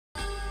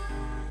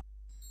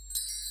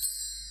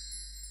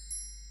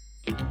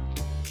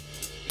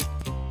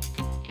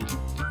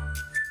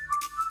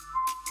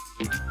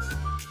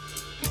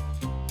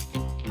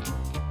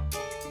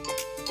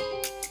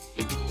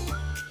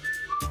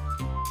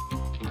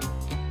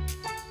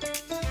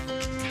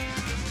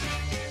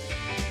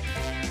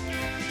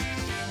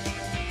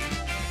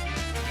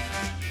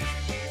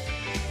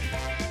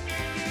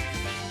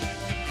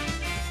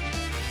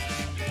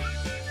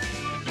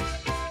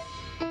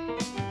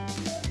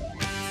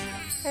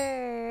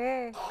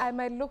I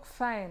might look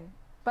fine,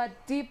 but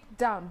deep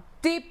down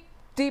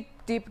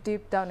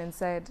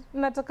inside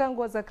nataka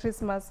nguo za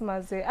Christmas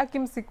maze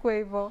akimsikwe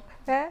hivyo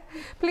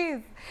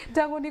please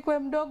tangu nikwe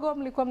mdogo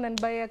mlikuwa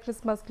mnanibuyia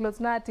Christmas clothes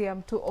na ati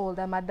I'm too old,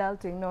 I'm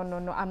adulting. No,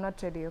 I'm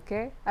not ready.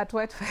 Okay, at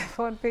Y254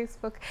 on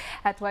Facebook,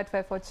 at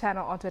Y254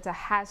 channel on Twitter,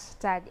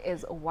 hashtag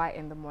is Y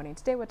in the morning.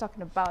 Today we're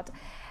talking about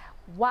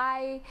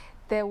why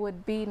there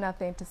would be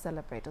nothing to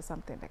celebrate or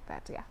something like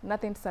that. Yeah,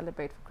 nothing to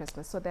celebrate for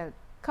Christmas. So there are a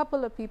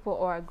couple of people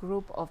or a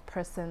group of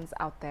persons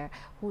out there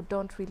who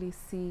don't really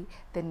see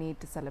the need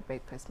to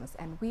celebrate Christmas,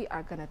 and we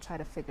are going to try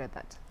to figure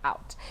that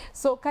out.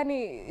 So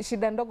kani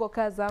shida ndogo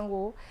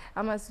kazangu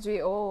ama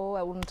sijui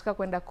unataka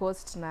kwenda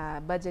coast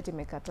na budget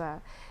imekataa,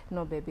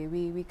 no baby,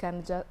 we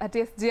can just at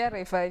SGR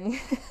ifanyi.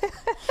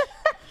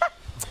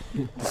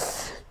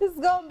 It's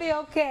gonna be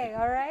okay,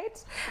 all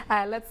right?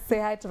 Let's say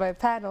hi to my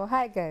panel.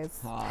 Hi, guys.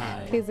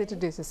 Hi. Please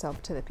introduce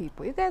yourself to the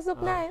people. You guys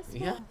look nice.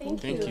 Yeah,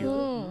 thank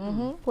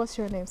you. What's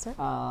your name, sir?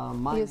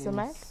 My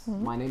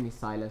name is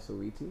Silas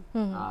Owiti.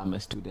 I'm a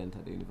student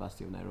at the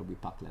University of Nairobi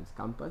Parklands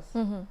campus,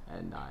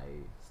 and I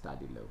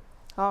study law.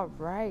 All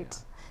right.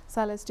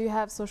 Silas, do you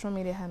have social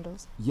media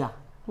handles? Yeah.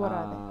 What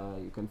are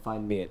they? You can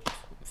find me at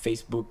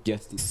Facebook,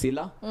 Justice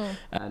Sila,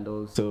 and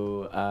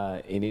also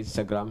in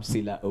Instagram,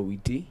 Sila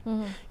Owiti.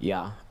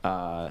 Yeah,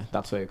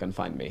 that's where you can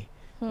find me.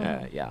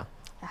 Yeah.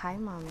 Hi,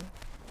 mommy.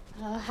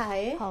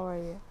 Hi. How are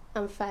you?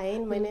 I'm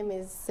fine. My name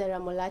is Sarah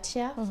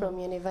Molachia from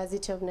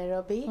University of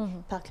Nairobi,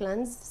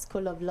 Parklands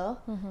School of Law.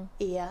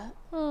 Yeah.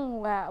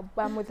 Well,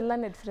 I'm with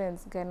learned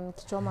friends. Gan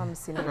kichoma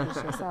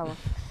msinilisha sawa.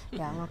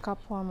 Yeah,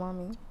 makapwa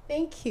mommy.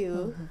 Thank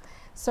you.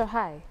 So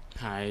hi.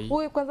 Hi.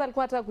 Huyu kwanza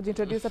alikuwa anataka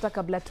kujiintroduce hata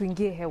kabla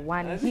tuingie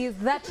hewani. He is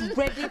that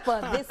ready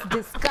for this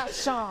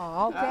discussion,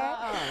 okay?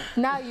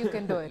 Now you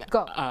can do it.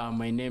 Go.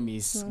 My name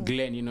is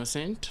Glenn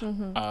Innocent.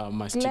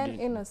 My Glenn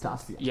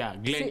Innocent. Yeah,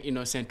 Glenn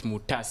Innocent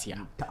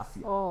Mutasia.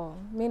 Oh,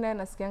 mimi naye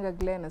nasikianga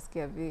Glenn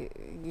nasikia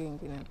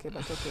vingine okay,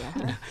 but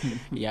okay.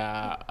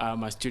 Yeah,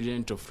 I'm a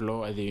student of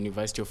law at the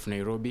University of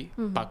Nairobi,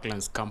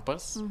 Parklands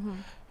campus.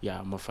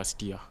 Yeah, my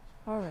first year.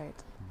 All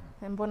right.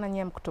 Mbona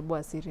nyie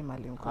mkutoboa siri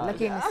mali mko,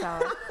 lakini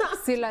sawa.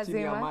 Si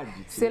lazima.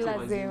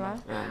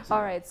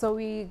 All right, so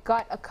we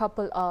got a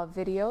couple of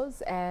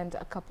videos and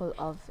a couple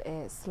of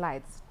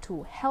slides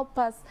to help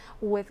us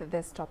with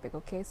this topic,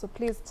 okay? So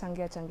please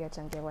changia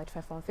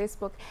Y254 on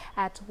Facebook,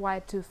 at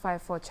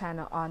Y254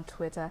 channel on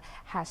Twitter,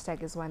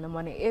 hashtag is Y in the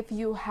morning. If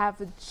you have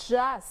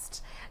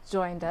just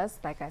joined us,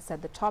 like I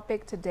said, the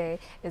topic today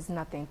is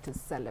nothing to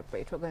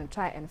celebrate. We're going to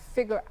try and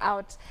figure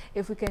out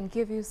if we can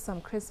give you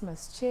some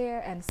Christmas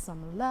cheer and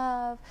some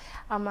love.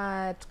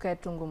 Ama tukae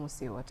tungu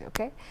musi wote,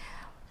 okay?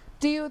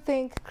 Do you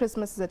think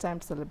Christmas is a time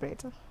to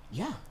celebrate?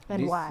 Yeah.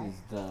 And why?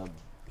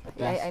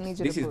 I need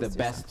you to This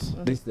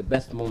is the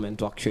best moment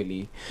to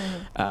actually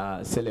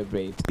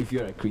celebrate. If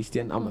you're a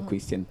Christian, I'm a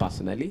Christian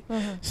personally.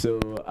 So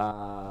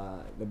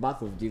the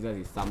birth of Jesus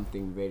is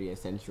something very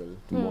essential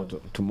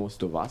to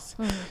most of us.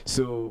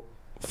 So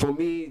for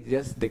me,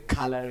 just the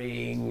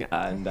coloring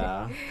and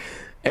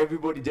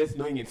everybody just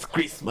knowing it's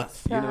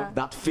Christmas, you know,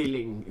 that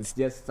feeling, it's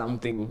just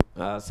something,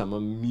 some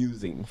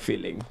amusing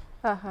feeling.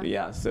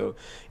 Yeah, so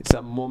it's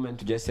a moment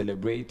to just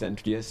celebrate and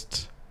to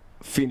just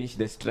finish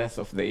the stress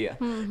of the year.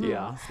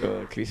 Yeah,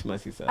 so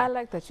Christmas is I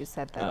like that you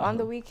said that. On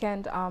the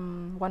weekend,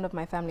 one of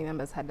my family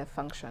members had a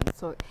function,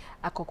 so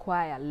ako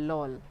choir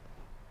lol.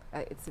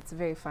 It's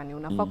very funny.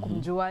 Unafaa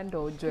kumjua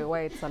ndo ujue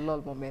why it's a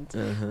lol moment.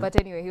 But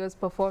anyway, he was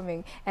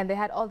performing and they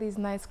had all these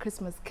nice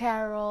Christmas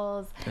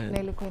carols, na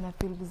ilikuwa ina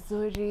feel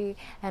vizuri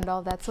and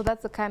all that. So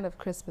that's the kind of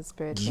Christmas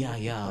spirit.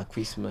 Yeah,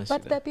 Christmas.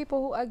 But there are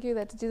people who argue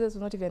that Jesus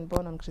was not even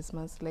born on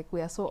Christmas. Like, we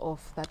are so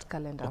off that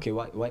calendar. Okay,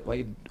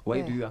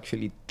 why do you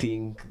actually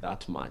think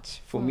that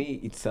much? For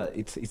me, it's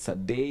a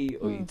day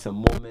or it's a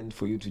moment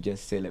for you to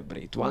just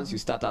celebrate. Once you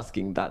start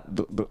asking that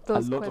a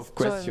lot of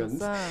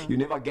questions, you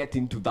never get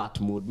into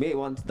that mood. May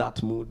want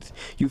that mood,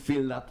 you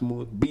feel that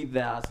mood, be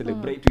there,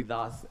 celebrate with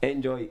us,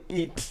 enjoy,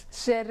 eat,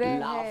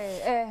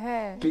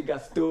 laugh, big a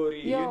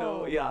story, you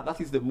know, yeah, that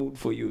is the mood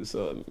for you.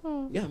 So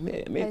yeah,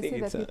 I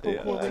think it's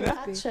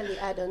actually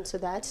add on to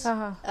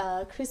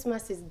that.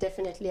 Christmas is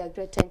definitely a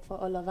great time for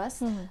all of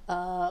us.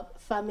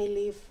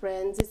 Family,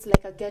 friends, it's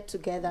like a get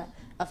together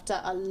after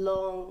a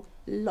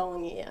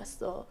long year.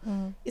 So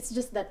it's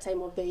just that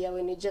time of the year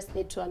when you just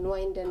need to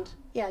unwind and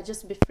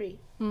just be free.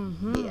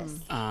 Yes.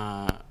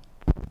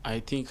 I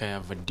think I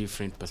have a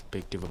different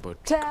perspective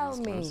about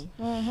Christmas.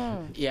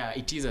 Christmas. Yeah,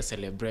 it is a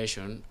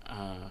celebration.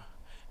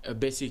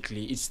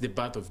 Basically, it's the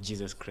birth of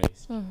Jesus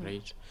Christ,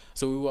 right?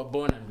 So we were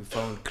born and we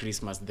found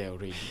Christmas there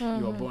already.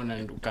 You were born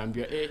and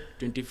ukambia,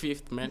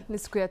 25th, man.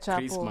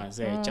 Christmas,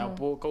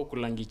 chapo,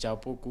 kaukulangi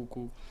chapo,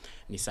 kuku,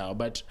 ni sawa.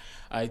 But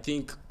I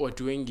think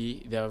watu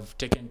wengi, they have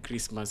taken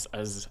Christmas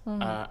as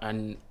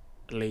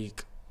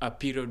like a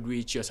period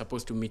which you're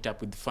supposed to meet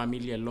up with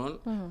family alone,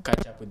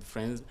 catch up with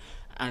friends,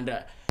 and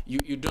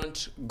you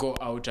don't go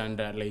out and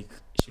like,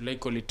 should I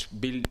call it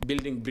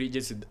building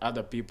bridges with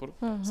other people,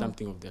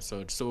 something of the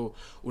sort. So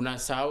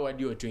unasahau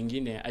hadi watu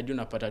wengine hadi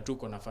unapata tu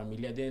na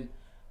familia, then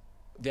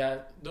there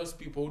are those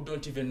people who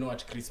don't even know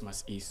what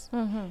Christmas is.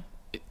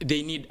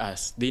 They need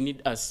us. They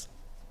need us,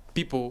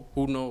 people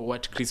who know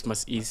what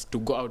Christmas is, to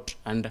go out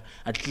and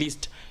at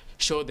least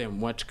show them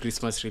what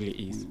Christmas really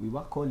is. We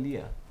work all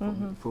year.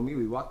 For me,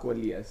 we work all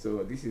year.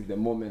 So this is the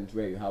moment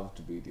where you have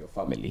to be with your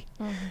family.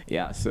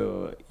 Yeah.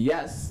 So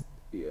yes,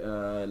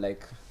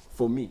 like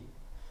for me,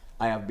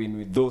 I have been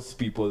with those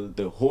people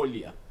the whole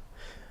year.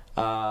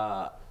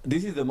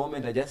 This is the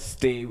moment I just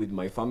stay with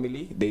my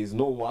family. There is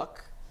no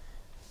work.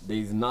 There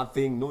is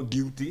nothing, no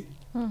duty.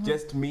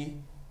 Just me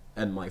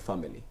and my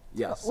family.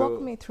 Yeah. So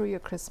walk me through your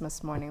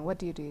Christmas morning. What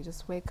do? You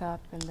just wake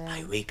up and then?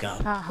 I wake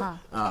up.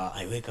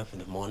 I wake up in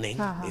the morning.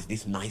 There's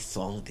this nice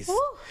song,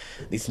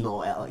 this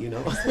Noel, you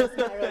know.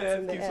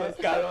 Christmas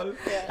carol.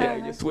 Yeah,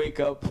 you just wake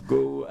up,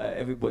 go.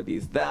 Everybody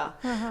is there.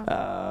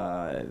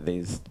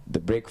 There's the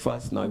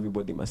breakfast. Now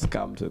everybody must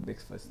come to the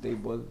breakfast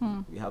table.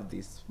 We have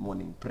this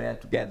morning prayer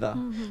together.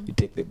 We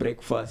take the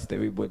breakfast.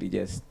 Everybody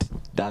just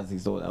does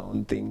his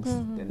own things.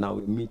 Then now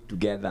we meet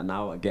together.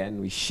 Now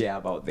again we share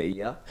about the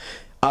year.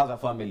 As a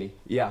family,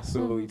 yeah,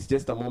 so it's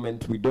just a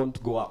moment we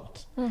don't go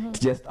out. It's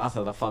just us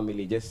as a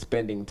family, just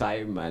spending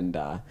time and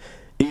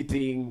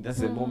eating.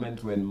 That's the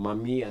moment when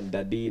mommy and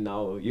daddy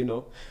now, you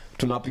know,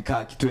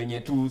 tunapika kitu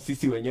yenye tu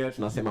sisi wenyewe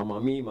tunasema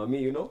mami,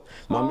 you know,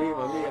 mami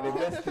are the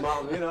best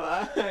mom, you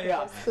know.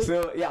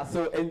 Yeah,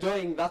 so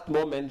enjoying that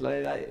moment,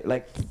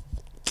 like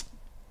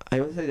I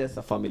would say just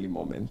a family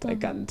moment. I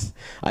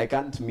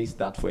can't miss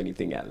that for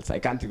anything else. I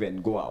can't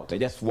even go out. I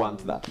just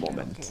want that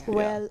moment. Okay.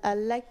 Well, I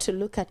like to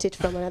look at it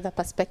from another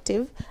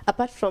perspective.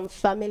 Apart from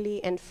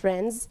family and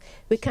friends,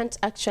 we can't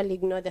actually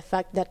ignore the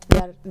fact that they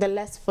are the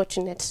less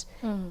fortunate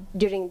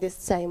during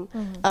this time.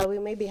 We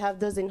maybe have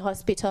those in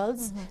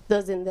hospitals,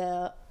 those in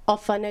the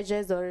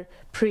orphanages or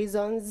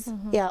prisons,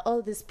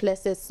 all these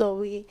places. So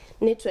we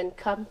need to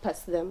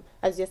encompass them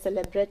as you're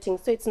celebrating.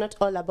 So it's not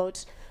all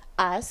about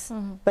us,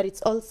 but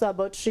it's also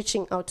about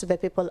reaching out to the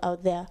people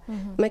out there,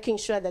 making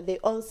sure that they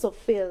also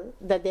feel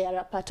that they are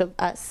a part of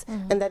us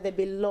and that they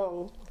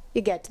belong.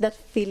 You get that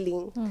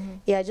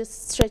feeling. Yeah,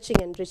 just stretching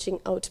and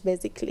reaching out,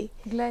 basically.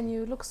 Glenn,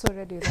 you look so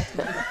ready with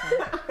that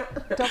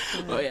microphone. Talk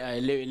to me. Oh,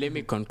 yeah, let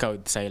me concur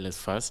with Silas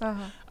first.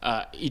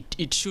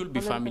 It should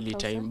be family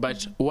time,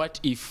 but what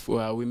if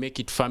we make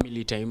it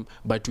family time,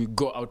 but we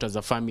go out as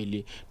a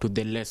family to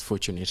the less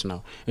fortunate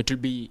now? It will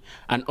be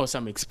an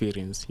awesome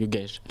experience, you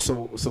get.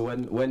 So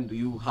when do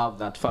you have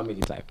that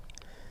family time?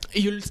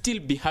 You'll still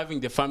be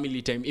having the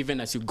family time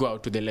even as you go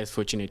out to the less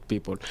fortunate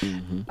people.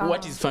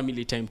 What is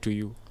family time to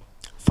you?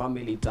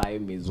 Family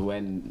time is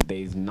when there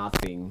is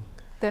nothing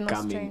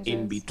coming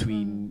in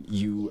between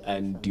you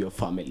and your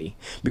family,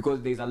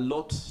 because there's a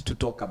lot to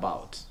talk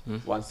about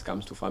once it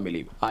comes to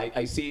family.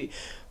 I see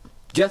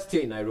just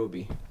here in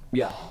Nairobi,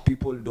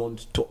 people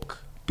don't talk.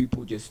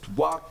 People just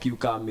work. You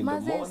come in the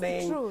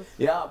morning.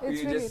 Yeah,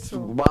 it's you really just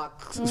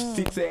work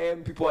 6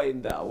 a.m. People are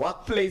in the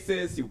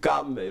workplaces. You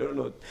come, I don't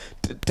know,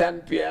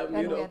 10 p.m.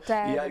 And you know,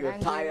 tired, you're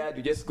tired.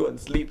 You just go and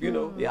sleep. You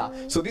know,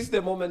 So this is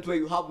the moment where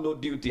you have no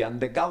duty, and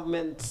the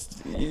government,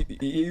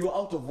 you're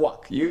out of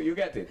work. You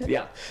get it?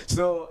 Yeah.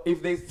 So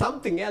if there's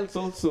something else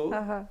also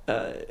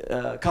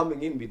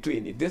coming in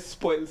between, it just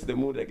spoils the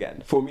mood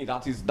again. For me,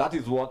 that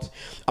is what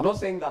I'm not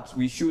saying that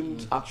we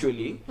shouldn't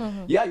actually.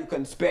 Yeah, you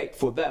can spare it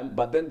for them,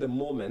 but then the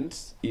moment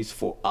is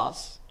for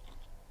us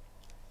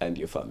and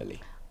your family.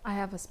 I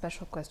have a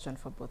special question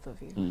for both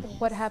of you.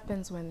 What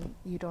happens when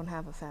you don't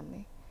have a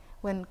family?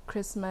 When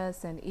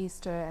Christmas and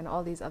Easter and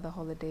all these other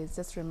holidays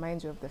just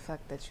remind you of the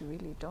fact that you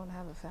really don't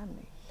have a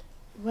family?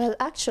 Well,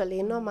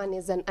 actually, no man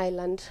is an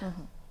island.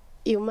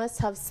 You must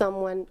have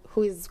someone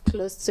who is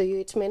close to you.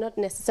 It may not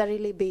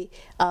necessarily be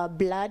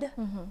blood.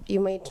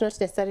 You might not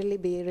necessarily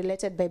be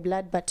related by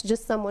blood, but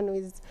just someone who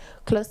is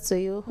close to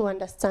you, who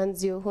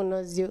understands you, who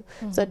knows you.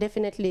 So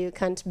definitely you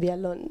can't be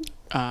alone.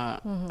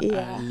 Let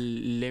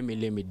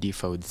me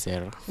differ with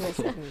Sarah. Yes,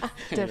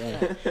 please.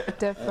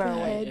 Differ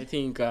away. I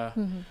think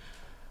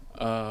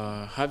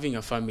having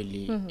a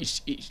family,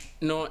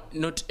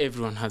 not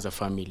everyone has a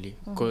family,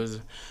 because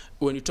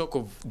when you talk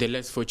of the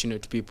less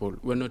fortunate people,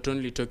 we're not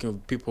only talking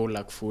of people who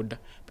lack food,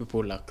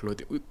 people who lack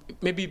clothing,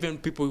 maybe even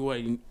people who are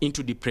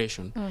into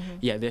depression.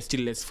 Yeah, they're still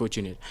less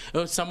fortunate.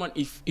 Someone,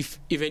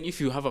 even if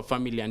you have a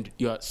family and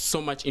you are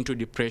so much into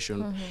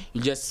depression,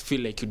 you just feel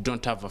like you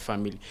don't have a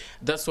family.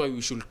 That's why we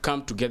should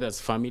come together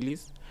as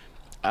families.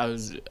 I'll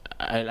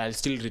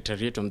still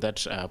reiterate on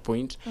that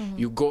point.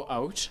 You go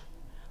out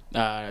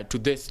to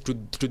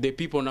the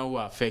people now who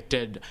are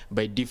affected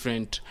by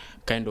different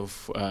kind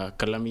of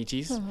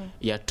calamities.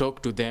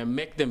 Talk to them,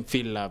 make them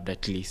feel loved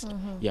at least.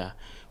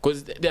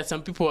 Because there are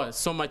some people who are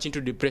so much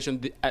into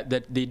depression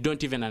that they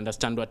don't even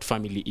understand what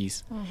family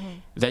is.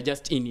 They're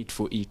just in it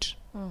for it.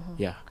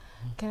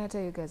 Can I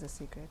tell you guys a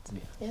secret?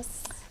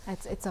 Yes.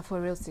 It's a for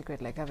real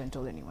secret, like I haven't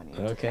told anyone yet.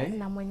 Okay.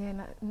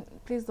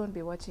 Please don't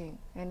be watching.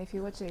 And if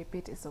you watch a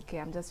repeat, it's okay.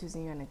 I'm just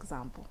using you an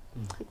example.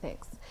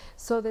 Thanks.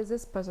 So there's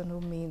this person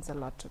who means a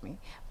lot to me,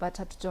 but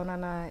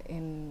hatujaonana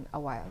in a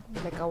while,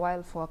 like a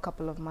while for a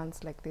couple of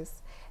months like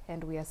this.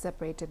 and we are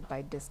separated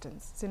by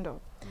distance. Sindo.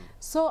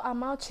 So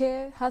I'm out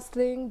here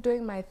hustling,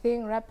 doing my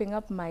thing, wrapping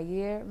up my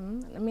year.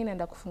 I mean,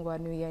 enda kufungua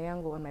New Year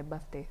yangu on my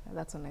birthday.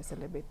 That's when I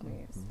celebrate New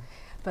Year's.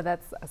 But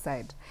that's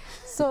aside.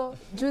 So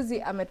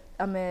juzi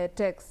I'm a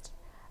text.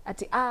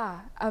 Ati,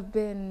 I've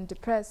been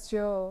depressed,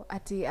 yo.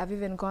 Ati, I've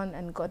even gone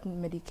and gotten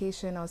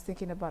medication. I was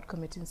thinking about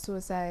committing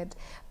suicide,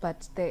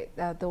 but there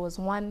was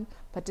one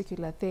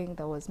particular thing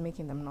that was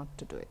making them not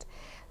to do it.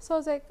 So I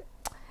was like,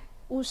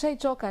 Ushai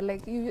choka,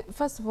 like,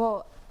 first of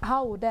all,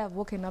 how would I have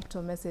woken up to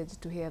a message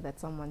to hear that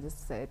someone just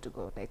decided to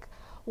go? Like,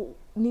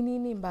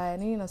 nini mbaya,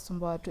 nini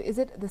nasumbua tu? Is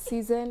it the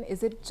season?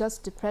 Is it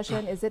just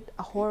depression? Is it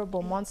a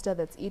horrible monster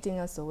that's eating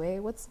us away?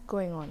 What's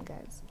going on,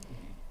 guys?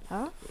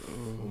 Huh?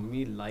 For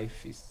me,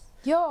 life is...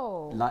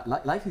 Yo!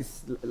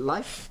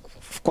 Life,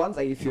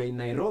 kwanza if you're in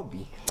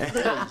Nairobi.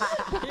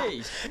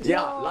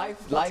 Yeah,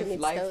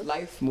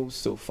 life moves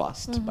so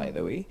fast, by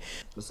the way.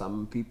 So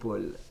some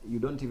people, you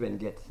don't even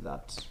get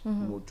that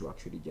mood to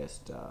actually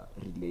just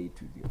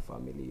relate with your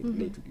family,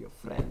 relate with your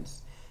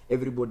friends.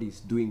 Everybody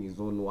is doing his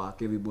own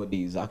work.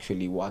 Everybody is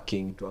actually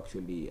working to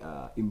actually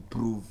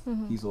improve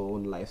his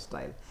own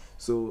lifestyle.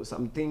 So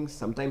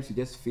sometimes you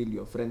just feel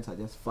your friends are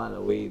just far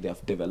away. They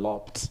have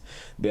developed.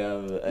 They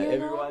have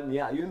everyone.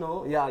 Yeah,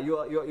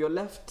 you're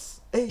left.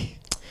 Hey,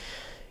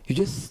 you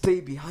just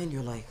stay behind.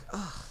 You're like,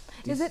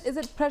 Is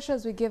it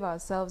pressures we give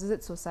ourselves? Is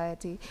it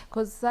society?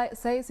 Because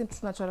say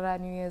since natural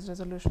New Year's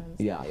resolutions.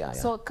 Yeah.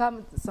 So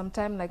come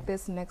sometime like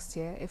this next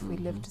year, if we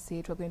live to see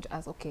it, we're going to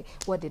ask, okay,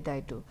 what did I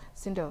do?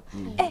 Sindo,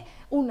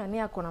 unani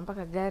akona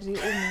mpaka gari,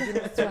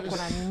 mwingine sio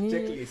akona nini.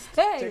 Checklist.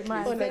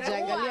 Man,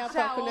 Unajiangalia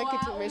hapa kuna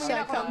kitu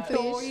umesha accomplish.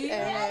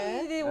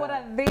 What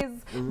are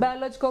these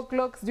biological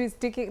clocks do is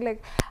ticking?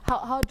 Like,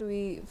 how do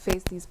we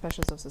face these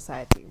pressures of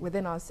society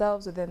within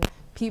ourselves, within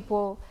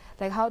people?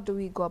 Like, how do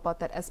we go about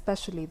that,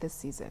 especially this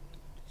season?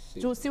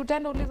 Si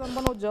utaenda uliza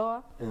mbona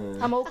ujoa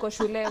ama uko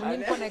shule nyinyi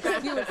mko na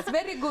excuse.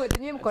 Very good,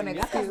 nyinyi mko na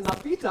excuse.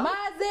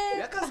 Maze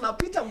Yaka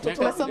zinapita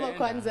mtoto Masomo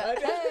kwanza.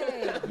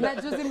 na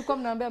juzi mlikuwa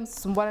mnaambia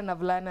msisumbuane na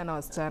vulana na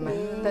wasichana.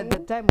 The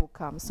time will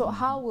come. So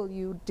how will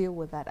you deal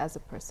with that as a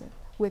person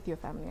with your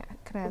family?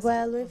 Can I ask?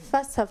 Well, we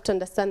first have to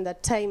understand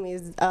that time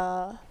is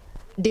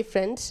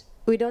different.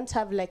 We don't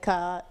have like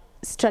a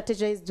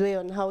strategized way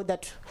on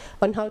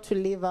how to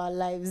live our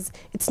lives.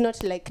 It's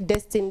not like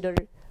destined or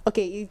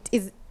okay,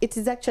 it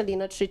is actually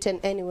not written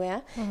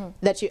anywhere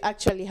that you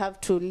actually have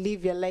to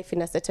live your life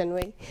in a certain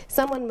way.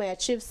 Someone may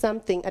achieve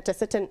something at a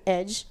certain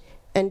age,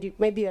 and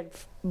maybe you're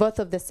both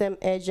of the same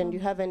age and you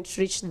haven't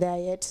reached there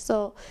yet.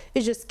 So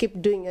you just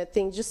keep doing your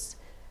thing. Just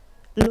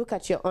look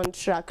at your own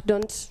track.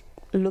 Don't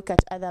look at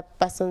other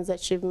person's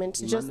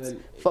achievements. Just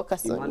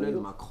focus on you.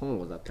 Emmanuel Macron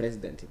was a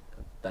president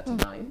at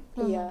 39.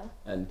 Yeah.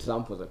 And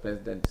Trump was a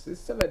president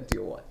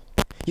 71.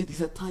 Yeah,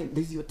 there's a time.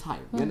 This is your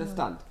time. You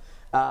understand?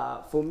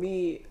 For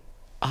me,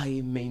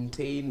 I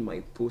maintain my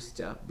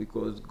posture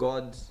because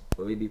God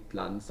already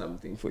planned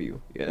something for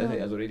you. He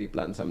has already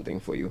planned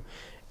something for you.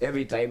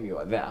 Every time you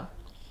are there,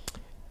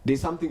 there's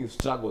something you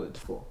struggled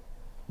for,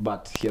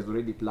 but He has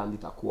already planned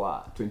it.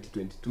 Akwa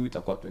 2022, it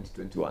akwa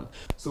 2021.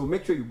 So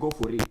make sure you go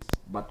for it.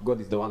 But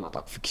God is the one that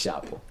atakufikisha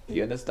hapo.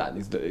 You understand?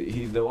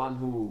 He's the one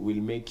who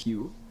will make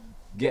you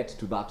get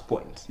to that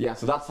point. Yeah,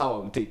 so that's how I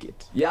will take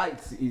it. Yeah,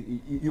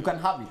 you can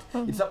have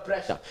it. It's a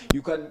pressure.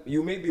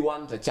 You maybe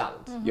want a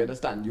child. You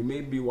understand? You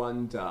maybe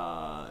want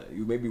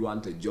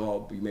a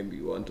job. You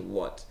maybe want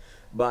what.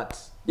 But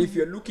if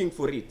you're looking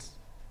for it,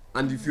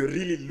 and if you're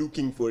really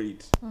looking for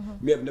it,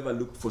 me I've never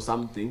looked for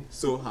something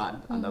so hard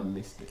and I've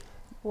missed it.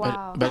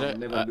 Wow.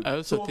 But I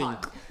also so think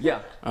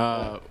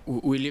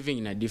we're living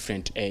in a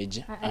different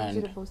age,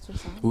 and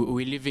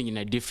we're living in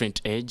a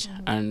different age,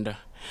 and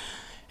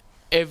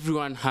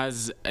everyone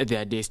has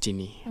their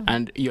destiny,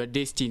 and your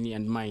destiny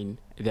and mine,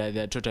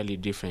 they're totally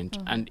different.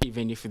 And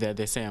even if they're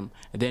the same,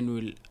 then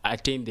we'll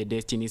attain the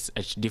destinies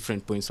at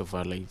different points of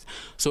our lives.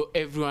 So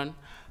everyone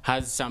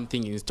has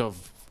something in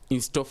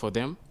store for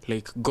them.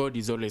 Like God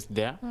is always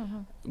there.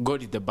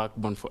 God is the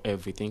backbone for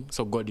everything.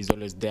 So God is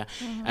always there,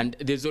 and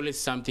there's always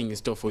something in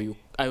store for you.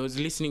 I was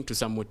listening to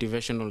some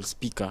motivational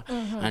speaker,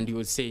 and he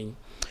was saying,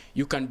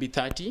 you can be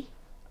 30.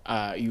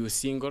 You're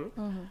single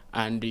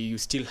and you're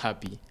still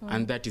happy,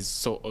 and that is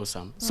so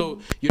awesome.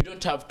 So you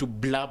don't have to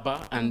blabber,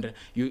 and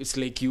it's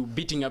like you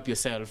beating up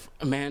yourself.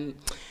 Man,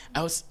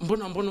 I was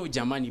mbona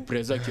ujamani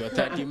prezo akiwa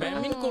 30.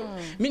 Man,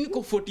 mimi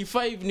niko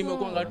 45,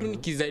 nimekuanga tu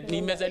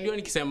nimezaliwa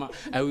nikisema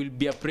I will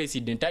be a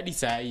president hadi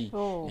saa hii.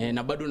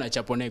 Na bado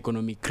nachapo na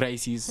economic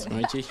crisis.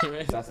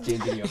 That's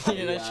changing your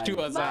career.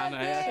 Inashtua sana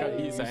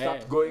kabisa.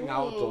 Start going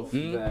out of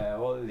the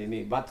whole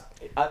limit. But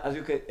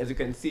as you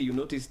can see, you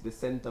notice the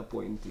center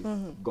point is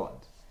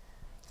God.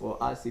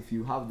 For us, if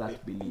you have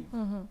that belief,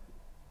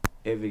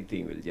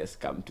 everything will just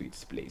come to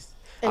its place.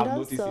 And I've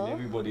noticed in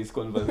everybody's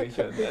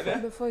conversation.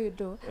 Before you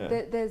do,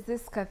 there's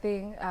this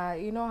thing,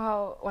 you know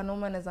how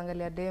wanaume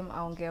anazangalia dem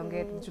aonge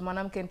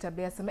mwanamke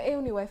nitabia sema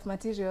uni wife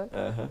material.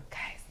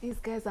 Guys,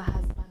 these guys are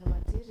husband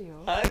material.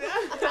 studio.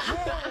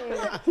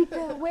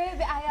 The way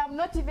that I am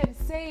not even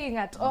saying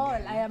at all.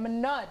 I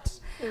am not.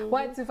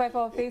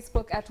 Y254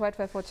 Facebook at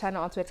Y254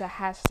 channel on Twitter.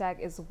 Hashtag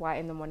is Y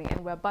in the morning.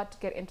 And we're about to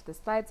get into the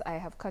slides. I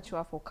have cut you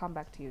off. We'll come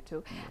back to you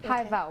too. Okay.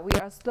 Hi Val, we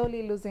are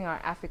slowly losing our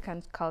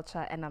African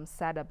culture and I'm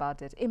sad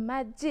about it.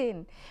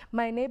 Imagine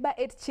my neighbor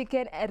ate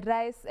chicken,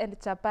 rice and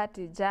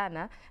chapati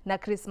jana na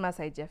Christmas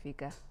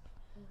haijafika.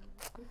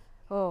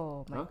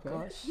 Oh my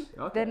gosh.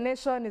 The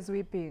nation is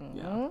weeping.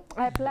 Yeah.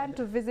 I plan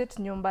to visit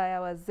nyumba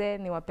ya wazee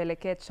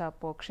niwapelekee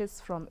chapo.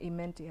 Chris from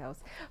Imenti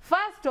House.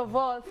 First of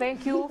all,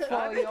 thank you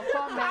for your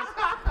comment.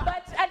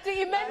 But at the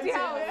Imenti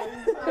House,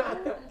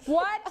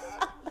 what?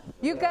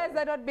 You guys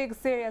are not being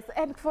serious.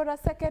 And for a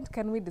second,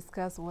 can we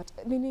discuss what?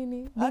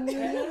 Ninini.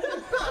 Ninini.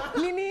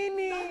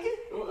 Ninini.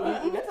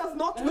 Let us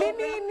not.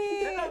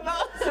 Ninini.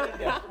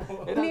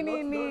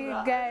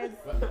 Ninini, guys.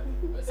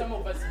 Some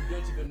of us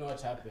don't even know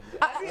what happened.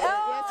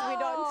 Yes, we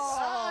don't.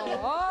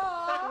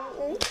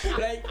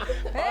 Like,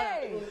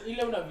 Hey.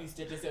 ile una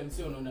visited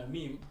SMC unaona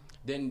meme,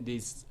 then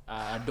there's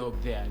a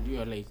dog there and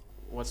you're like,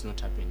 what's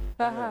not happening?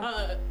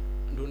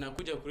 Ndo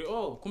unakuja kuri,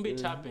 oh, kumbe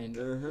it happened.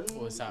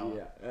 Oh,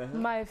 sawa.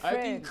 My friend.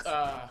 I think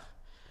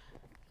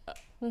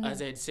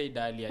as I had said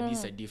earlier, this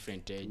is a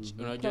different age.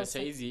 Unajua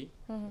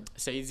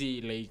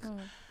saizi like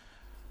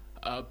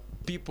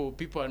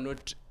people are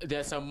not, there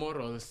are some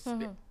morals.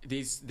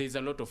 There's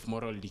a lot of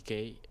moral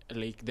decay.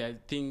 Like there are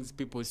things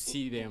people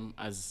see them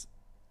as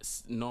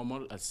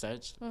normal as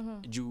such.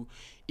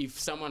 If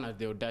someone has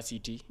the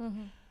audacity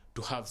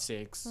to have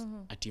sex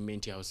at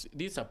Imenti House,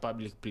 this is a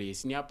public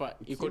place. Ni hapa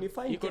iko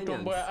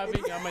tomboya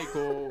having ama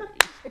iko.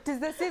 It is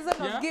the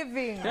season of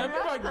giving. Yeah,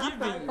 people are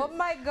giving. Oh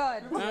my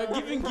God.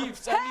 Giving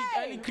gifts,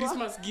 early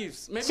Christmas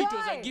gifts. Maybe it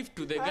was a gift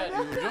to the guy.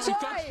 You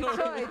can't know.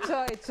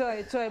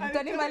 Choi.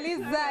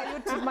 Mtanimaliza,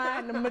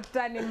 youtuman,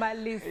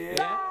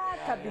 mtanimaliza.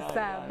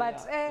 Kabisa. But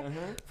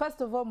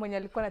first of all, mwenye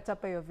alikuwa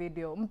anachapa hiyo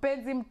video,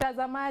 mpenzi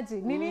mtazamaji,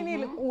 ni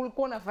nini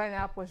ulikuwa unafanya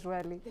hapo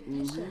shwali?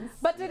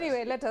 But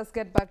anyway, let us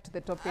get back to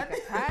the topic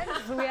at hand.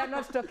 We are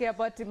not talking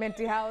about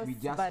Imenti House, We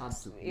just but had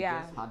to.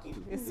 yeah,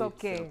 it's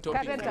okay.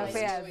 Topic Current close.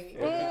 affairs.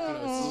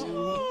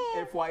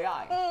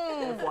 FYI.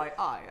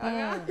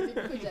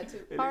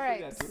 All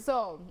right,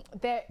 so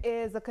there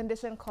is a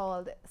condition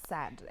called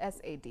SAD,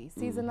 S-A-D,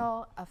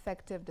 Seasonal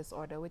Affective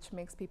Disorder, which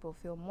makes people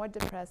feel more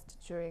depressed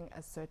during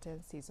a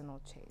certain seasonal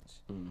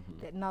change.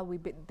 Now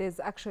there's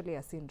actually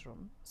a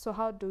syndrome. So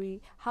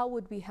how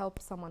would we help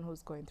someone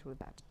who's going through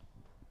that?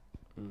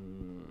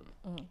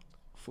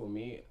 For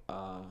me,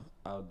 I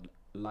would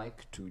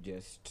like to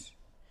just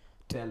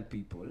tell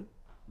people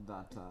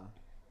that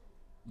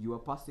you are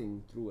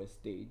passing through a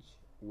stage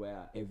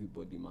where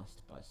everybody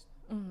must pass.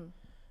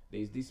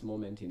 There is this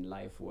moment in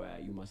life where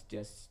you must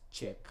just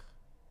check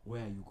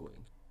where are you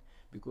going,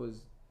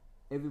 because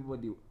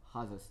everybody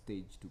has a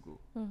stage to go.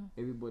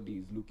 Everybody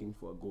is looking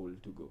for a goal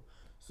to go.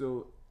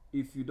 So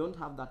if you don't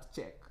have that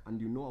check and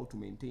you know how to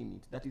maintain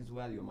it, that is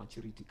where your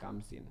maturity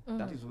comes in.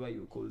 That is where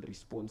you're called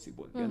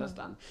responsible. You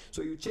understand?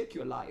 So you check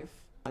your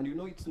life and you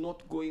know it's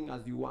not going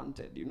as you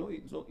wanted. You know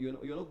it's not, you're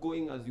not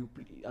going as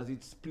as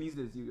it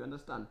pleases you. You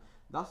understand?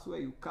 That's where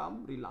you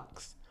come,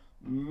 relax,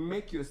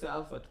 make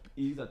yourself at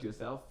ease at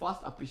yourself. First,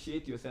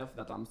 appreciate yourself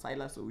that I'm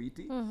Silas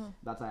Owiti,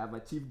 that I have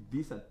achieved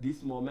this at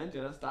this moment.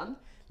 You understand?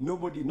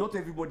 Not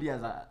everybody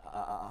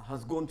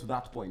has gone to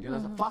that point. You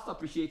understand? First,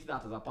 appreciate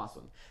that as a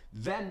person.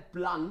 Then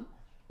plan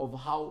of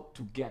how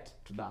to get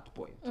to that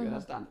point. You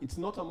understand? It's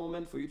not a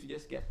moment for you to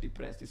just get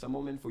depressed. It's a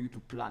moment for you to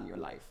plan your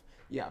life.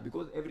 Yeah,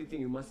 because everything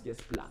you must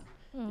just plan.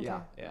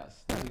 Yeah,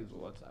 yes, that is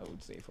what I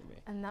would say for me.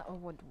 And now,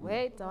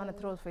 wait, I want to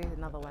throw for you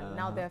another one.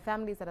 Now, there are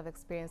families that have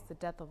experienced the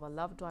death of a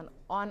loved one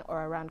on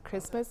or around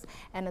Christmas,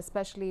 and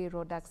especially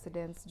road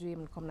accidents.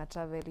 Dream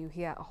travel, you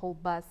hear a whole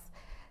bus,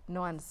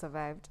 no one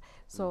survived.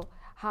 So,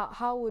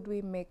 how would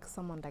we make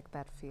someone like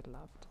that feel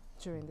loved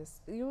during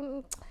this?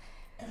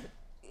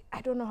 I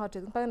don't know how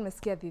to.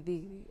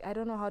 I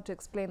don't know how to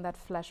explain that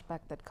flashback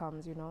that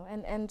comes, you know.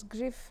 And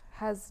grief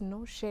has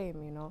no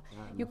shame, you know.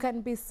 You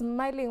can be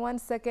smiling 1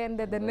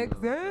 second and the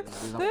next. A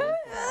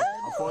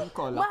phone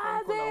call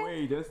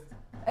away, just.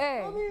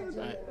 Hey,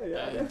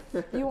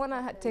 you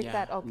wanna take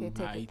that? Okay,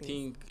 take it. I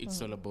think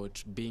it's all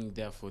about being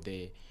there for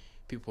the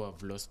people who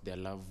have lost their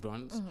loved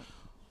ones.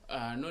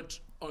 Not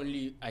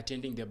only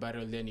attending the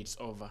burial, then it's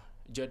over.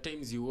 There are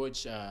times you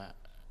watch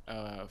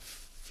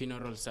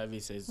funeral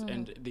services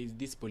and there's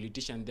this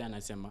politician there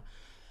anasema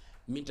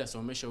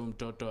mitasomesha huyu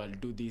mtoto, I'll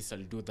do this,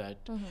 I'll do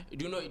that.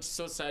 Do you know, it's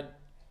so sad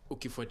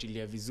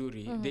ukifuatilia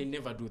vizuri, they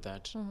never do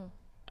that.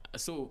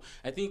 So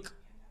I think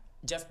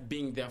just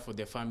being there for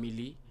the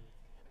family,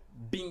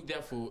 being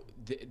there for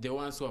the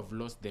ones who have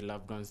lost their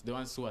loved ones, the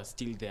ones who are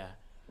still there,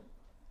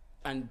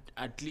 and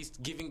at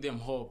least giving them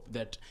hope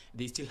that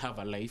they still have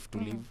a life to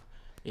live.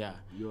 Yeah,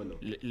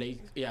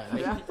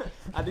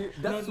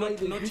 that's why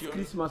this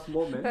Christmas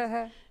moment,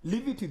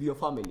 leave it with your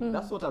family.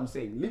 That's what I'm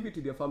saying. Leave it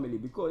with your family,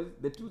 because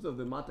the truth of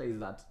the matter is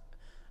that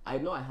I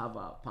know I have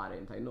a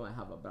parent, I know I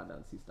have a brother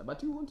and sister,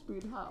 but you won't be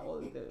with her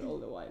all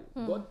the while.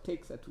 God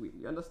takes at will.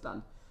 You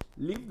understand?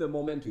 live the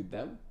moment with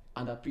them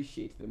and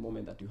appreciate the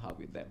moment that you have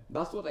with them.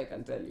 That's what I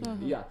can tell you.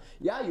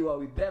 Yeah, you are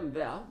with them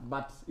there,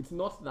 but it's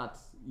not that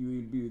you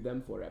will be with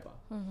them forever.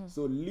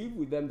 So live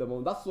with them the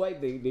moment. That's why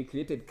they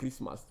created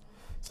Christmas,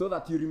 so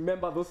that you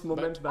remember those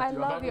moments that I you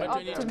love have. your But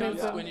when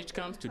optimism. it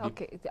comes to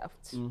Okay,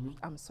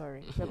 I'm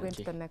sorry. We're going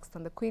to Okay. the next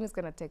one. The Queen is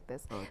going to take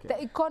this. Okay.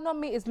 The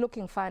economy is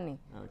looking funny,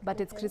 Okay.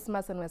 but it's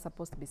Christmas and we're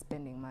supposed to be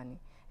spending money.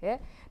 Yeah,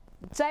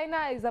 China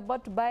is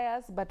about to buy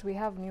us, but we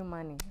have new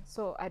money.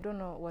 So I don't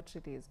know what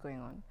really is going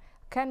on.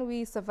 Can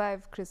we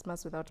survive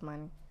Christmas without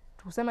money?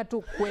 Tusema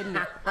tu kweli.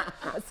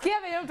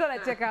 Sikia venye mtu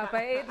anacheka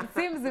hapa. It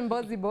seems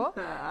impossible.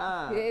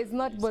 It's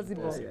not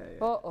possible.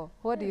 Yeah. Oh,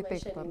 what do you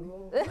think, Maisha ni Pammy?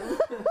 ngumu.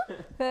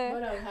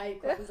 Bora uhai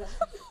kwanza.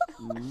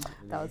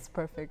 That was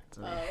perfect.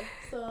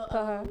 So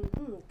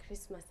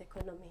Christmas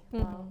economy.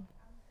 Wow.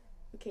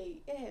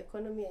 Okay,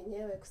 economy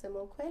yenyewe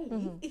kusema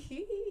ukweli.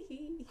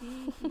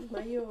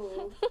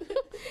 Mayo.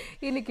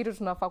 Hii ni kitu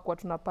tunafaa kuwa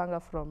tunapanga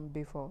from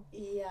before.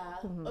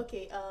 Yeah.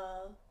 Okay.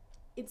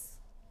 It's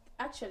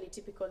actually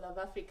typical of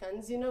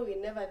Africans. You know,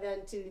 we're never there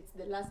until it's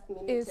the last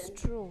minute. It's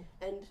true.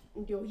 And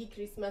ndio hii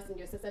Christmas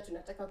ndio sasa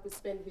tunataka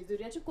kuspend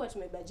vizuri. Hatukuwa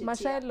tumebudgetia.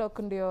 Mashailok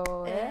ndio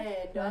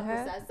Ndio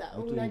hapo sasa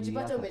Mtu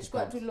unajipata ingia umechukua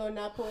tu katikati. loan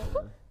hapo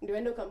ndio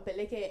ende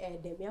ukampeleke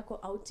dem yako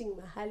outing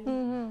mahali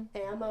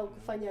ama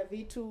ukufanya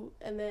vitu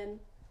and then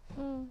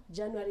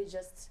January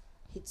just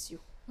hits you.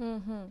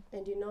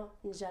 And you know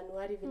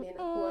January vile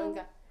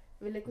inakuanga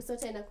vile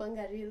kusota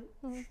inakuanga real.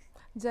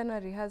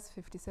 January has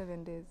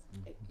 57 days.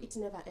 It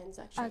never ends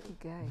actually. Aki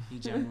guy.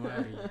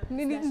 January.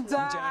 Nini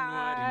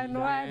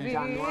January.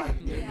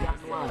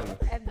 January.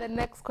 And the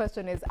next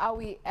question is, are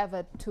we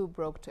ever too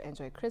broke to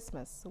enjoy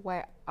Christmas?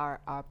 Why are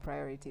our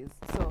priorities?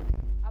 So,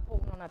 hapo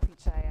unaona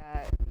picha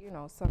ya, you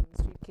know, some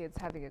street kids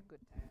having a good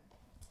time.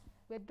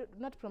 We're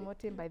not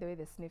promoting, by the way,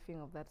 the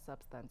sniffing of that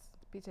substance.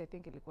 Picha, I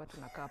think ilikuwa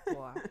tunakaa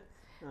poa.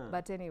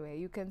 But anyway,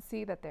 you can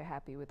see that they're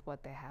happy with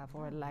what they have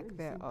or lack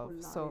thereof.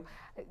 So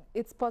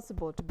it's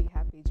possible to be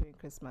happy during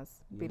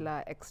Christmas,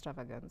 bila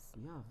extravagance.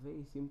 Yeah,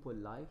 very simple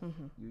life.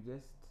 You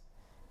just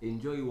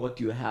enjoy what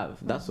you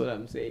have. That's what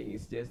I'm saying.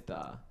 It's just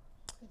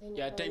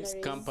Yeah, at times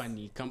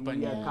company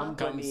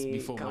comes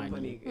before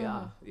money.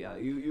 Yeah.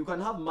 You can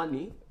have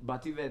money,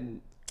 but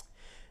even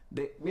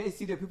when I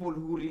see the people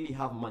who really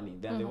have money,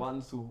 they're the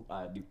ones who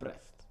are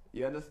depressed.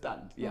 You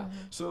understand? Yeah.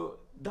 So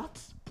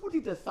that's, put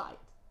it aside.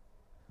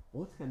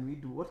 What can we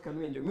do? What can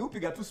we enjoy? Mi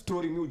upiga tu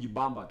story, mi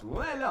ujibamba tu.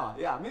 Unaelewa?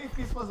 Yeah, mi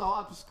Christmas na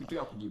watu siku tu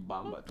ya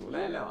kujibamba tu.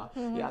 Unaelewa?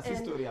 Yeah, si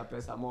story ya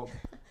pesa mob.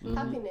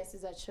 Happiness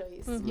is a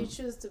choice. You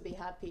choose to be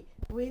happy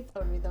with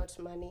or without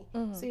money.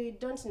 So you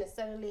don't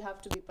necessarily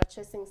have to be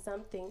purchasing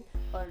something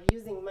or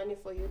using money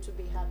for you to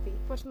be happy.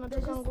 But They're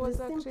tunatoka just nguo the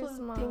za simple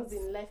Christmas. things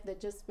in life that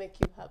just make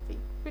you happy.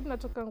 Pia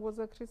tunatoka nguo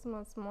za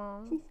Christmas,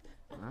 mom.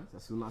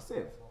 Sasa una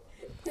save.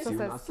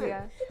 Sasa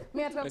sia.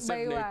 Mi hata Let's have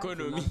the kubaiwa.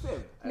 economy.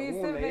 Ni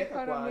save the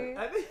economy.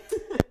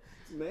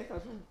 Tunaweka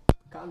tu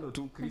kando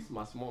tu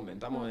Christmas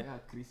moment ama unaweka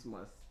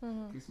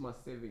Christmas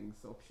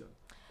savings option.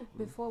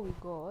 Before we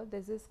go,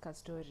 there's this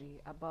story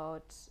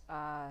about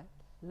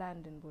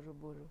land in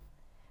Buruburu.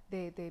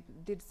 They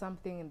did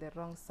something in the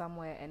wrong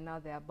somewhere and now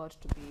they're about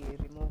to be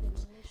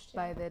removed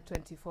by the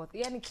 24th.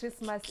 Yani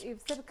Christmas Eve.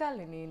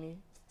 Serikali nini?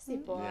 Si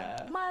poa.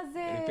 Yeah.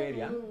 Maze.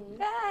 Riparian.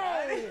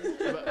 Hey!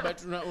 But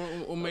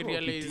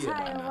umerealize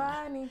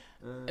Hayawani.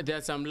 there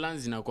are some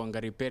lands zinakuanga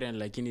riparian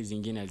lakini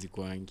zingine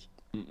hazikuangi.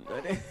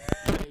 Like,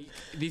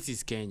 this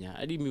is Kenya.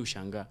 Hadi mi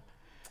ushangaa.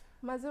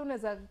 Maze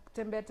unaweza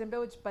tembea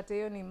ujipate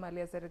hiyo ni mali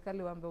ya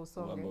serikali wambe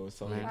usonge. Wambe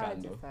usonge Aje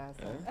kando.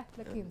 sasa.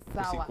 Lakini Usiku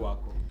sawa.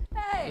 wako.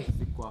 Hey!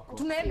 Usiku wako.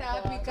 Tunaenda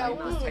wapi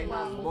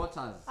China's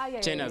borders.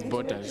 China's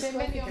borders.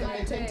 Tembeni on my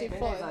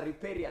 24th. A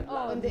riparian Oh,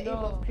 land. On the eve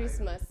of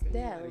Christmas.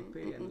 Damn.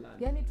 Riparian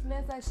land. Yani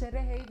tunaweza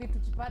sherehe hivi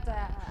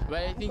tujipata. But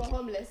I think Uko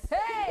homeless.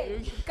 Hey!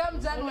 Come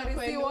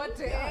January si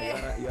wote.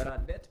 You are a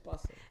dead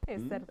person.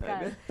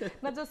 Serikali.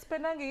 Na just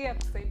penangi hii ya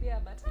kusaidia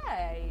but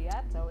hey,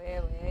 hata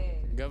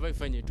wewe. gava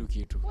ifanye tu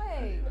kitu.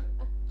 Wey.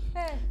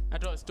 Hey.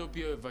 Hata stop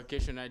your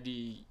vacation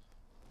hadi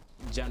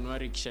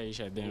January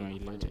kishaisha then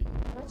wailete.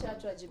 Wacha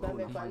watu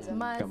wajibambe kwanza.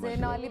 Maze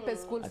na walipe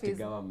school Ati fees.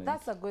 government.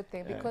 That's a good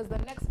thing because the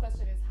next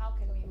question is how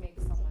can we make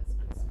someone's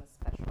Christmas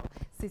special?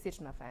 Sisi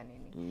tunafanya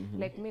nini?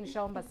 Like mimi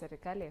nishaomba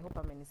serikali, I hope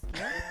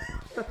amenisikia.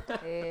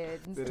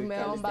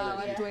 Tumeomba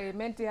watu wa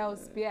Menti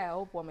House pia, I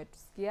hope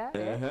wametusikia.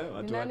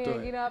 Ni nani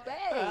wengine hapa?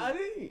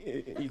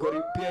 Iko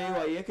pia hiyo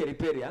waiweke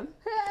riparian.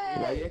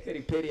 Waiweke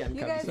riparian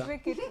You guys kabisa.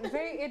 make it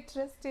very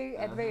interesting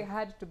and very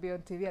hard to be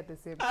on TV at the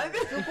same time.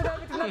 So kuna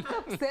vitu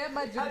nataka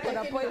kusema juu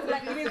kuna points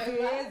lakini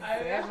siwezi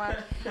sema.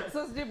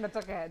 So sijui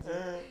mnataka aje.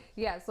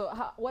 Yeah, so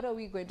what are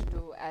we going to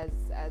do as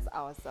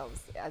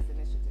ourselves, as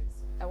initiatives?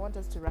 I want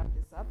us to wrap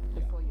this up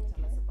before you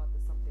tell us about the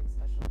something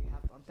special we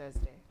have on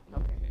Thursday.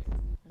 Okay.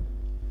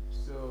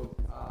 So,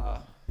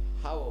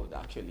 how I would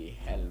actually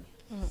help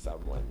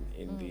someone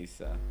in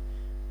this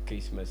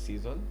Christmas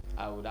season,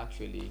 I would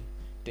actually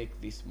take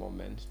this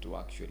moment to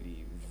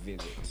actually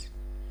visit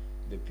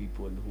the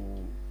people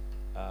who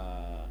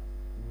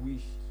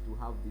wish to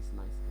have this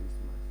nice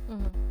Christmas,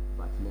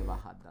 but never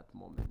had that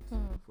moment.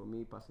 For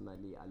me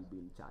personally, I'll be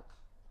in church.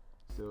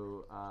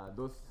 So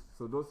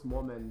those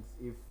moments,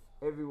 if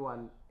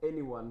anyone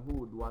who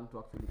would want to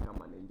actually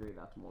come and enjoy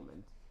that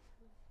moment,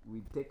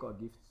 we take our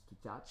gifts to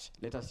church.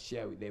 Let us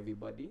share with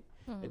everybody.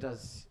 Let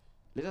us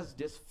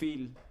just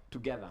feel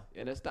together.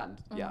 You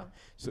understand? Yeah.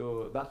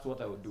 So that's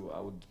what I would do. I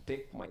would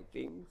take my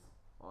things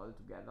all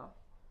together,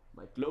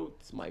 my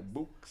clothes, my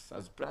books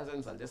as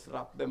presents, and just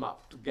wrap them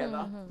up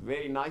together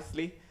very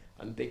nicely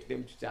and take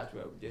them to church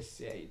where we just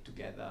share it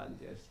together and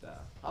just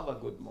have a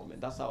good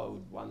moment. That's how I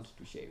would want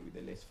to share with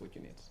the less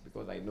fortunate,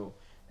 because I know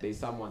there's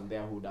someone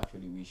there who would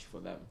actually wish for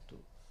them to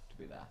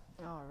be there.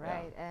 All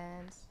right.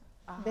 And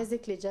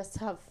basically just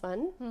have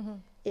fun,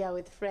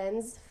 with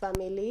friends,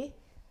 family,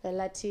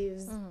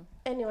 relatives,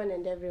 anyone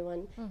and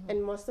everyone,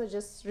 and mostly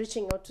just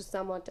reaching out to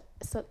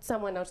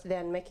someone out there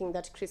and making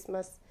that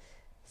Christmas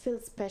feel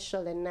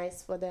special and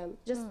nice for them.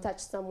 Just touch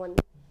someone's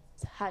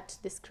heart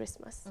this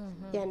Christmas,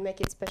 and make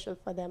it special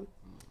for them.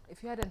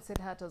 If you hadn't said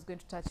heart, I was going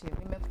to touch you.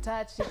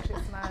 Touch you,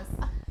 Christmas.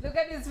 Look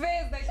at his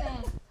face, like.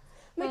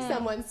 Make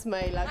someone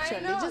smile,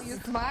 actually. I know, you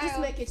smile. Just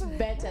make it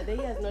better. The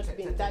year has not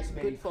been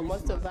that good for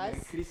most of us.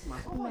 Merry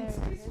Christmas. Oh, it's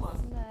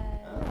Christmas.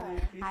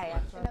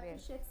 Hi, And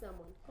appreciate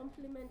someone.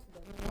 Compliment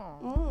them.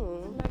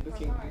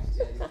 Looking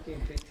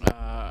great.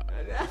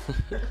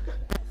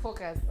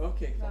 Focus.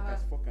 Okay,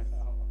 focus.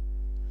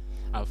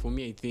 For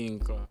me, I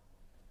think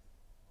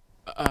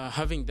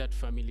having that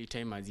family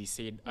time, as he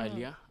said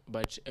earlier,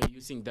 but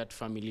using that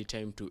family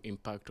time to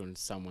impact on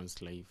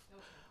someone's life.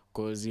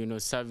 Because,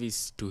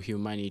 service to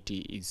humanity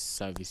is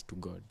service to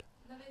God.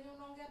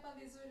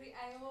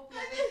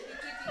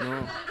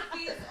 No.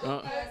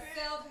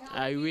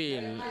 I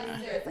will.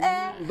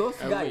 Those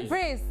guys.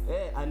 Praise.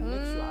 And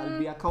make sure I'll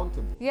be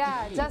accountable.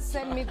 Yeah, just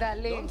send me that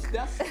link.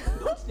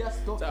 Don't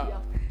just talk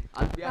here.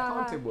 I'll be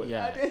accountable.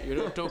 Yeah, you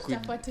don't talk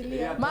with...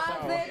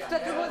 Maze,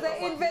 tutachunguza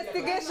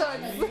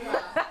investigations.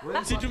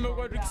 Si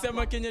tumekuwa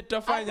tukisema kenye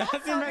tutafanya.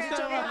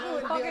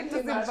 Okay,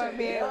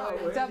 tusimvamie.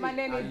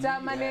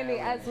 Jamaneni,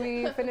 as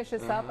we finish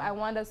this up, I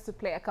want us to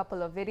play a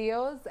couple of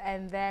videos,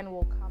 and then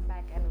we'll come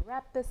back and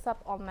wrap this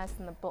up all nice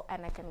in the bow,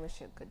 and I can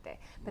wish you a good day.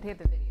 But here are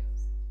the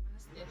videos.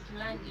 The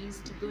plan is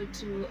to go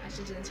to a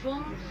children's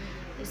home,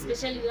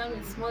 especially the one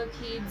with small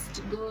kids,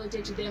 to go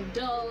take them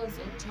dolls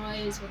and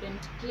toys for them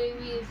to play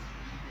with,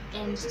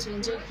 and to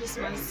enjoy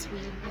Christmas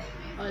with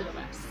all of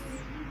us.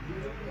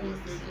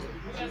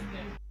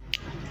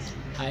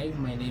 Hi,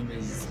 my name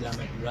is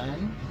Lamed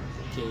Ryan,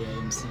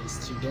 KIMC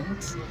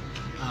student.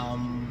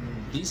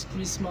 This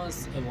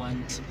Christmas, I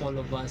want all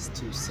of us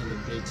to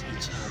celebrate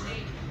each other.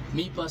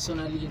 Me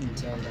personally,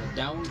 nitaenda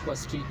down kwa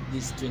street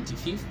this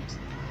 25th.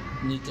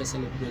 Nita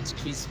celebrate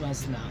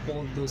Christmas na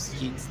all those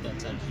kids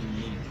that are in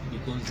need,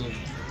 because of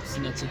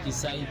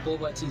sinachekisai,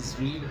 poverty is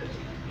real.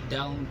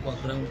 Down kwa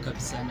ground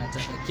kabisa,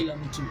 nataka kila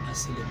mtu a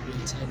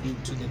celebrate, I do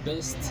to the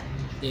best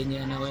yenye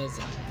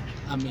anaweza.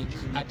 I make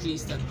at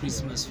least a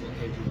Christmas for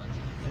everyone.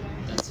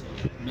 That's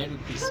all. Merry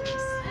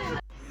Christmas.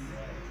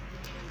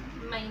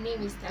 My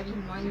name is Tavi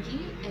Mwangi,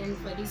 and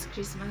for this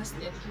Christmas,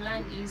 the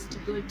plan is to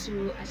go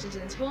to a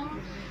children's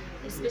home,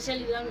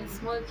 especially the one with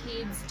small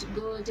kids, to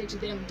go take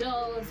them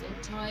dolls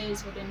and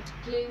toys for them to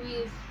play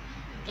with,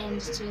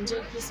 and to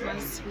enjoy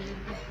Christmas with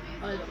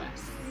all of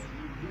us.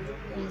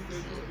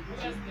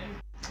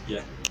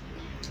 Yeah.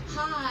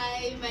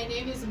 Hi, my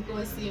name is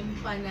Ngosi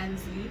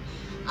Mpananzi.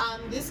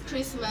 This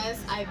Christmas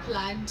I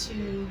plan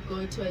to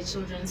go to a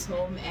children's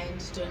home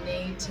and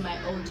donate my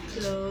old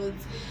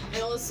clothes,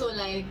 and also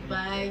like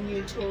buy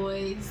new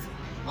toys.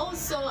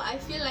 Also, I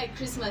feel like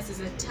Christmas is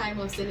a time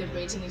of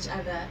celebrating each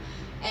other,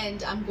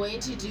 and I'm going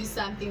to do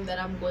something that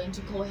I'm going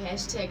to call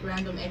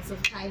 #random acts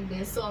of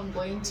kindness. So I'm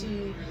going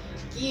to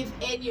give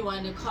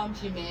anyone a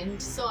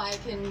compliment, so I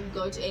can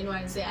go to anyone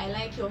and say, I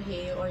like your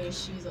hair or your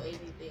shoes or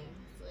anything.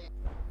 So,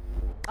 yeah.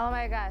 Oh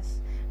my gosh,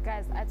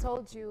 guys, I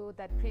told you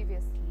that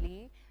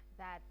previously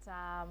that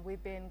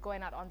we've been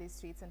going out on these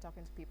streets and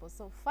talking to people.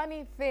 So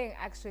funny thing,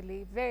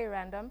 actually, very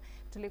random,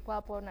 tulikuwa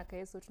hapo na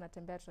Yesu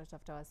tunatembea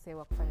tunatafuta wasee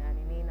wa kufanya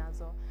nini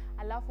nazo.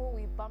 Alafu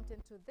we bumped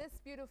into this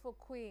beautiful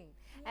queen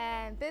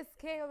and this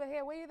king over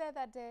here. Were you there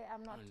that day?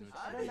 I'm not too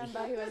sure. I don't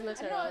remember. He was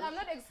not No, around. I'm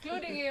not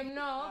excluding him.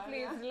 No,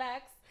 please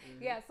relax.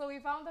 Yeah, so we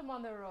found them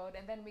on the road,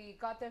 and then we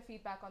got their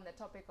feedback on the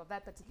topic of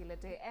that particular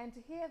day, and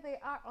here they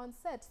are on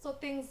set. So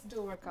things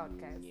do work out,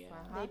 guys.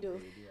 They do.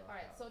 All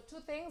right, so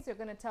two things. You're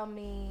going to tell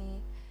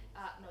me,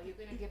 you're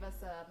going to give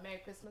us a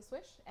Merry Christmas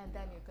wish, and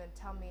then you're going to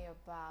tell me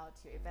about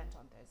your event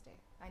on Thursday.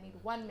 I need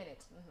 1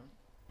 minute.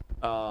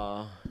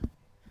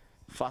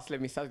 First,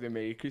 let me start with the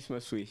Merry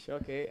Christmas wish.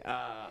 Okay.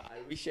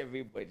 I wish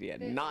everybody a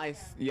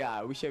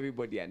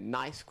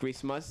nice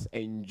Christmas.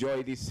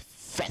 Enjoy this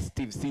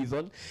festive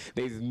season.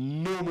 There is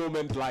no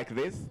moment like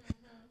this.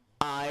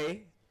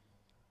 I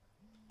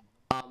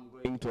am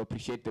going to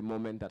appreciate the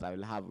moment that I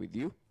will have with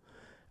you,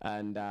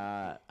 and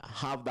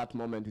have that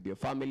moment with your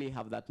family.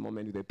 Have that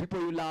moment with the people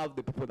you love,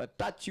 the people that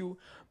touch you.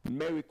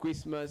 Merry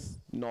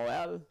Christmas,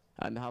 Noel,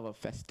 and have a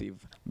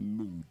festive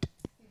mood.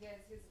 You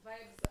guys, his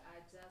vibes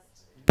are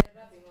just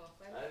buzzing off.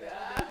 I think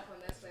I'll be on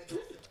that side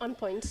also. On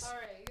point. All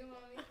right, you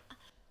mommy,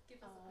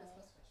 give us a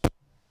Christmas wish.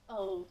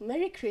 Oh,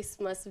 Merry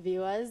Christmas,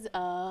 viewers.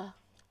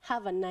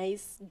 Have a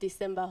nice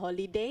December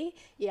holiday.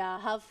 Yeah,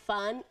 have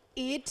fun,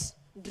 eat,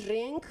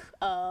 drink.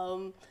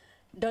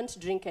 Don't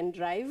drink and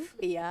drive.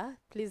 Yeah,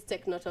 please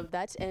take note of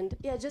that. And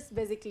yeah, just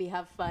basically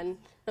have fun.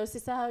 Now,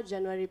 usisahau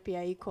January pia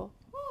iko.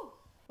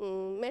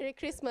 Merry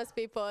Christmas,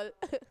 people.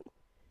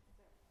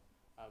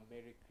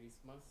 Merry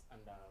Christmas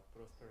and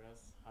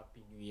prosperous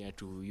Happy New Year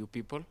to you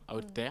people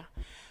out there.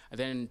 And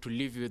then to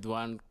leave you with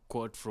one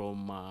quote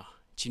from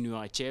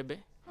Chinua Achebe.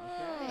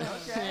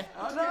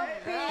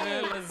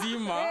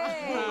 Lazima.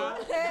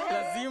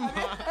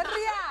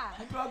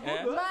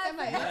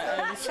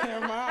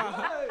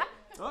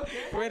 Well,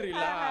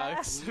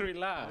 relax.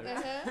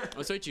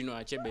 Also,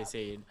 Chinua Achebe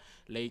said,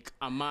 like,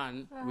 a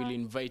man will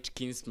invite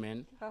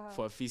kinsmen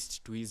for a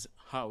feast to his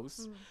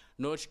house,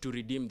 not to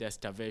redeem their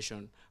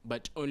starvation,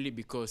 but only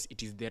because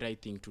it is the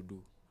right thing to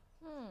do.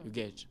 You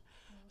get?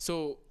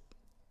 So,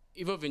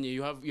 even when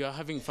you are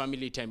having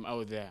family time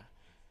out there,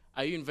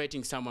 are you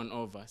inviting someone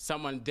over?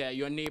 Someone there,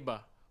 your neighbor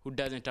who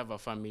doesn't have a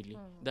family.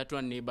 That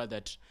one neighbor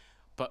that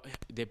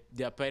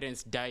their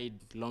parents died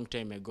long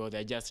time ago.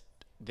 They're just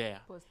there.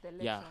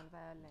 Post-election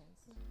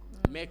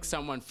violence. Make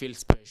someone feel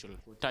special.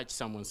 Touch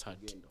someone's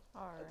heart.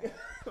 All right.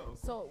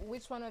 So,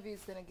 which one of you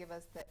is going to give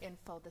us the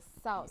info, the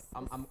sauce,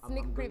 I'm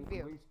sneak going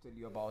preview? to tell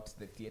you about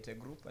the theater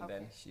group, and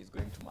then she's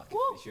going to market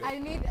Woo! the show. I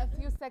need a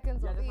few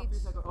seconds of each.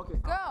 Okay,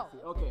 Go.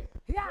 Okay.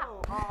 Yeah.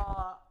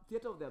 So,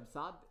 Theater of the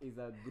Absurd is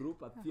a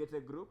group, a theater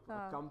group,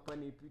 a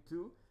company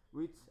too,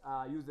 which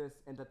uses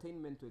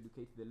entertainment to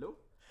educate the law.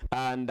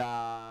 And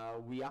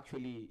we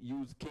actually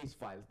use case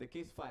files. The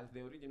case files,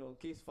 the original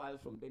case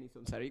files from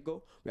Denison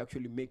Sarigo, we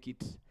actually make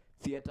it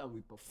theater.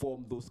 We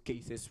perform those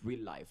cases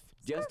real life.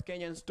 Just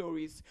Kenyan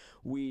stories.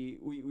 We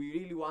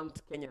really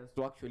want Kenyans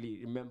to actually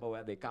remember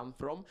where they come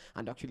from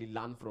and actually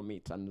learn from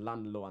it and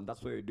learn law. And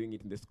that's why we're doing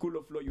it in the School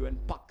of Law UN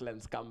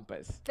Parklands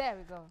campus. There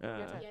we go.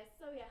 Yes,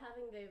 so we are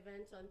having the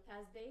event on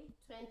Thursday,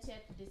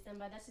 20th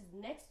December. That is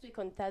next week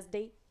on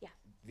Thursday. Yeah.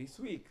 This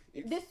week.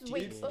 This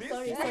week. It's Oh, this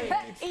sorry. week.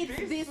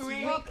 It's this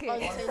week Okay. on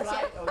On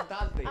 20th.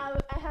 Thursday.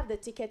 I have the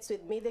tickets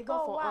with me. They go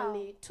Oh, for wow.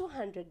 only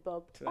 200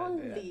 bob. 200.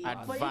 Only. For you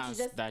to Advance,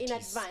 just that in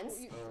is. advance.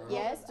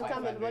 Yes, to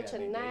come and 500 watch a I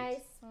think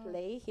nice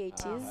play. Here it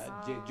is.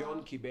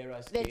 John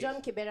Kibera's The case.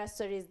 John Kibera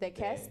story is the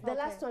case. The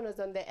last one was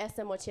on the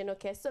SM Ochieno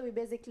case. So we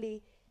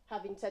basically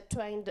have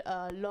intertwined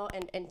law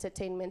and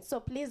entertainment. So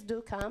please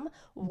do come,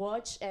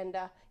 watch, and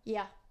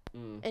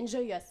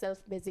enjoy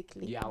yourself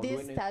basically. Yeah,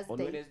 this on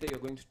Thursday. Wednesday you're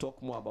going to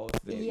talk more about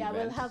the Yeah,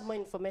 we'll event. have more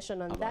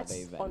information on About that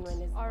the event. on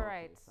Wednesday. All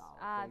right. Thank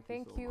you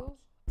Thank so you,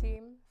 much.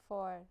 team,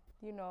 for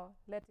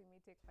letting me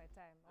take my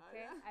time.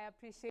 Okay, I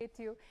appreciate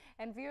you.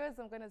 And viewers,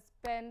 I'm going to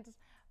spend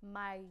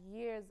my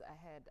years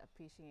ahead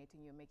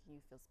appreciating you, making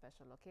you feel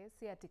special. Okay,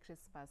 see at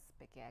Christmas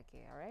peke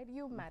yake. All right,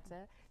 you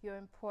matter, you're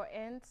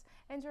important,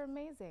 and you're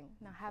amazing.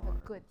 Now have a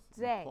good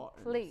day,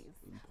 please.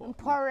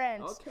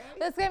 Important. Okay.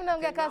 Let's give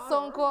them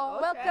Sonko.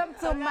 Okay. Welcome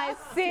to my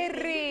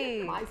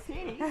city. My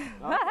city.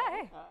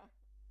 Bye.